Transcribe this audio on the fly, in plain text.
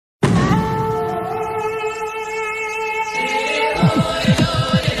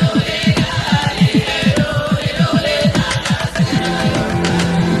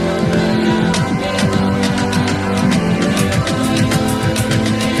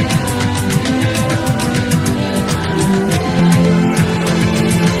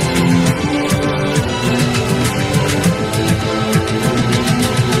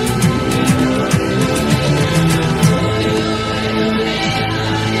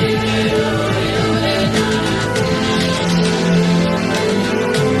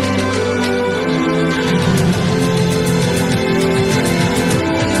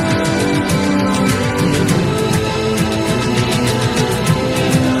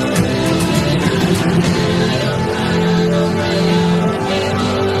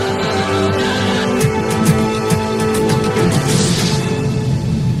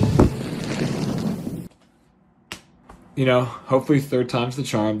you know, hopefully third time's the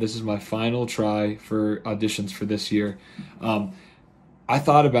charm. This is my final try for auditions for this year. I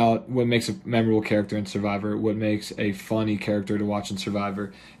thought about what makes a memorable character in Survivor, what makes a funny character to watch in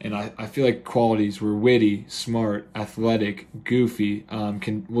Survivor, and I feel like qualities were witty, smart, athletic, goofy,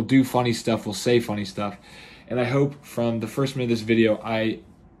 will do funny stuff, will say funny stuff, and I hope from the first minute of this video I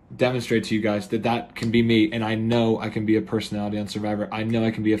demonstrate to you guys that that can be me, and I know I can be a personality on Survivor. I know I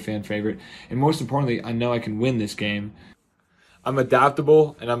can be a fan favorite, and most importantly, I know I can win this game. I'm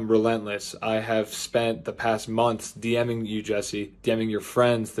adaptable and I'm relentless. I have spent the past months DMing you, Jesse, DMing your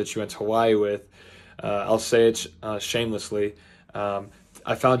friends that you went to Hawaii with. I'll say it shamelessly.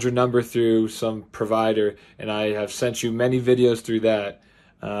 I found your number through some provider, and I have sent you many videos through that.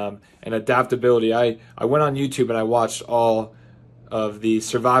 And adaptability, I went on YouTube and I watched all of the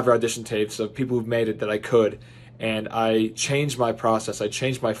Survivor audition tapes of people who've made it that I could, and I changed my process. I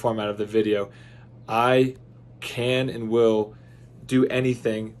changed my format of the video. I can and will do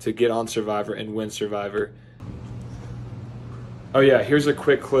anything to get on Survivor and win Survivor. Oh yeah, here's a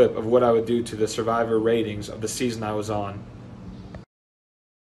quick clip of what I would do to the Survivor ratings of the season I was on.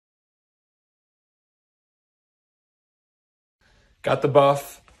 Got the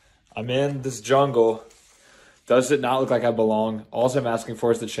buff. I'm in this jungle. Does it not look like I belong? All I'm asking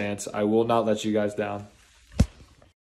for is the chance. I will not let you guys down.